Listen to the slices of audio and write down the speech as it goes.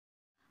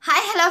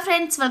Hello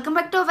friends, welcome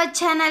back to our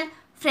channel.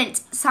 Friends,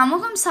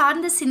 சமூகம்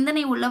சார்ந்த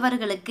சிந்தனை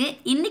உள்ளவர்களுக்கு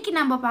இன்னைக்கு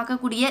நம்ம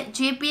பார்க்கக்கூடிய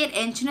ஜேப்பியார்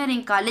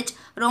என்ஜினியரிங் காலேஜ்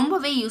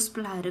ரொம்பவே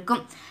யூஸ்ஃபுல்லா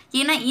இருக்கும்.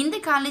 ஏன்னா இந்த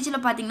காலேஜ்ல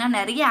பாத்தீங்கன்னா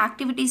நிறைய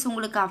ஆக்டிவிட்டீஸ்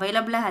உங்களுக்கு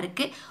அவேலபிளா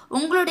இருக்கு.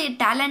 உங்களுடைய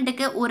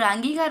டாலண்ட்க்கு ஒரு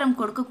அங்கீகாரம்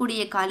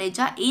கொடுக்கக்கூடிய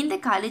காலேஜா இந்த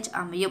காலேஜ்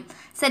அமையும்.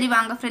 சரி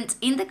வாங்க फ्रेंड्स,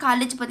 இந்த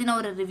காலேஜ் பத்தின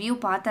ஒரு ரிவ்யூ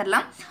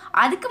பார்த்தறலாம்.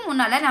 அதுக்கு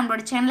முன்னால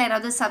நம்மளோட சேனலை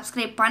யாராவது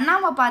சப்ஸ்கிரைப்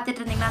பண்ணாம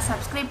பார்த்துட்டு இருந்தீங்கன்னா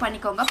சப்ஸ்கிரைப்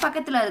பண்ணிக்கோங்க.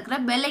 பக்கத்துல இருக்கிற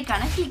பெல்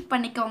ஐகானை கிளிக்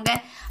பண்ணிக்கோங்க.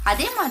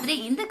 அதே மாதிரி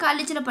இந்த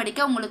காலேஜ்ல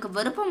படிக்க உங்களுக்கு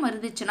விருப்பம்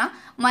இருந்துச்சுன்னா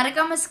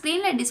மறக்காம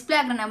ஸ்கிரீன்ல டிஸ்ப்ளே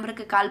ஆகிற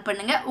நம்பருக்கு கால்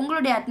பண்ணுங்க.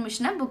 உங்களுடைய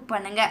அட்மிஷனை புக்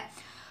பண்ணுங்க.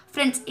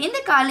 Friends, in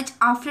the college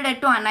affiliated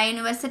to Anna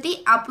University,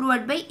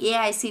 approved by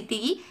AICTE,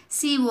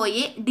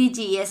 COA,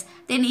 DGS.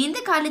 Then in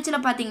the college la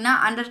pathina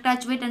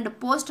undergraduate and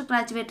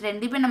postgraduate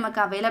ரெண்டுமே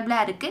நமக்கு அவேலபிளா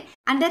இருக்கு.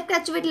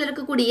 Undergraduateல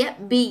இருக்கக்கூடிய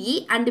BE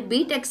and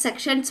B.TED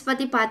sections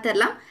பத்தி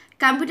பார்த்தறலாம்.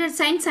 Computer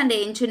Science and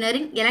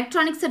Engineering,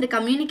 Electronics and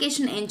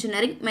Communication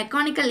Engineering,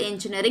 Mechanical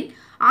Engineering,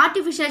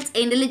 Artificial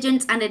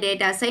Intelligence and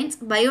Data Science,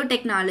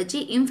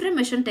 Biotechnology,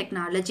 Information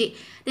Technology.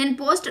 Then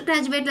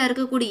postgraduate la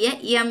இருக்கக்கூடிய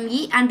ME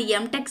and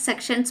MTech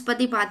sections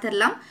பத்தி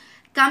பார்த்தறலாம்.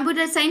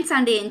 Computer Science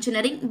and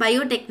Engineering,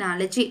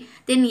 Biotechnology.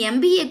 Then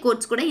MBA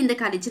course கூட இந்த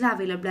காலேஜ்ல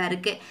அவேலபிளா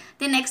இருக்கு.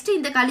 Then next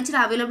இந்த காலேஜ்ல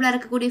அவேலபிளா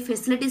இருக்கக்கூடிய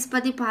facilities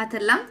பத்தி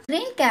பார்த்தறலாம்.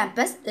 Green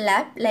campus,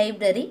 lab,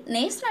 library,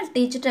 national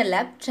digital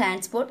lab,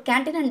 transport,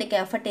 canteen and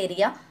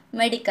cafeteria,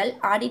 medical,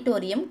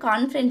 auditorium,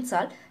 conference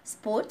hall,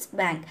 sports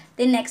bank.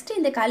 Then next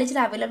இந்த காலேஜ்ல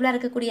அவேலபிளா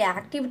இருக்கக்கூடிய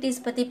ஆக்டிவிட்டீஸ்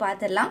பத்தி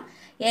பார்த்தறலாம்.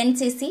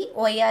 NCC,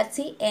 ORC,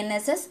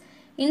 NSS,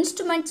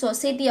 Instrument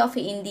Society of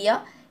India,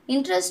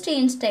 Industry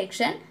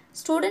Instruction,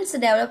 Students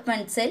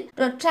Development Cell,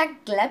 Protract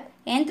Club,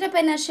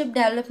 Entrepreneurship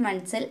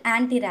Development Cell,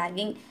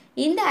 Anti-Ragging.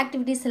 இந்த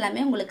activities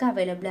எல்லாமே உங்களுக்கு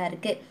அவேலபிளா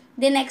இருக்கு.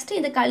 Then next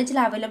இந்த காலேஜ்ல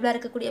அவேலபிளா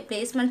இருக்கக்கூடிய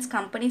பிளேஸ்மெண்ட்ஸ்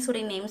கம்பெனிஸ்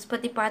உடைய நேம்ஸ்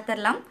பத்தி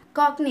பார்த்தறலாம்.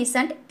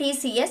 Cognizant,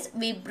 TCS,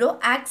 Wipro,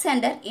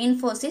 Accenture,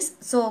 Infosys,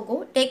 Zoho,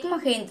 Tech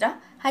Mahindra,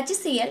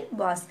 HCL,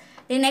 Bosch.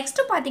 Then next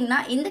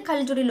பாத்தீங்கன்னா இந்த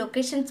காலேஜோட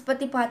லொகேஷன்ஸ்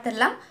பத்தி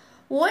பார்த்தறலாம்.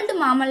 ஓல்டு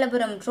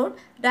மாமல்லபுரம் ரோட்,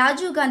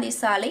 ராஜீவ் காந்தி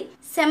சாலை,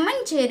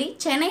 செம்மஞ்சேரி,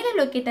 சென்னையில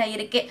லொக்கேட்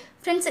ஆயிருக்கு.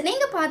 ஃப்ரெண்ட்ஸ்,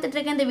 நீங்க பார்த்துட்டு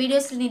இருக்க இந்த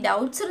வீடியோஸ்ல நீ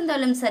டவுட்ஸ்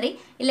இருந்தாலும் சரி,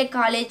 இல்லை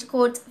college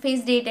course,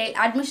 fees detail,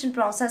 admission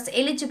process,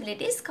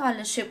 eligibility,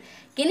 scholarship,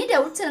 any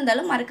doubts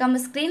இருந்தாலும்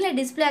மறக்காம ஸ்க்ரீன்ல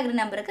டிஸ்பிளே ஆகிற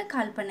நம்பருக்கு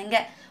கால்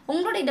பண்ணுங்க.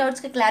 உங்களுடைய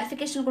டவுட்ஸ்க்கு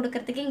கிளாரிஃபிகேஷன்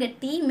கொடுக்கறதுக்கு எங்க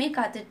டீமே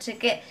காத்துட்டு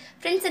இருக்கு.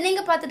 ஃப்ரெண்ட்ஸ்,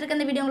 நீங்க பார்த்துட்டு இருக்க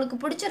இந்த வீடியோ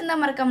உங்களுக்கு பிடிச்சிருந்தா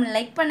மறக்காம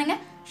லைக் பண்ணுங்க,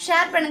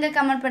 ஷேர் பண்ணுங்க,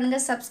 கமெண்ட் பண்ணுங்க,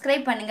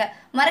 சப்ஸ்கிரைப் பண்ணுங்க.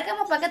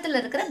 மறக்காம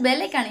பக்கத்துல இருக்கிற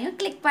பெல் ஐகானையும்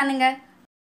கிளிக் பண்ணுங்க.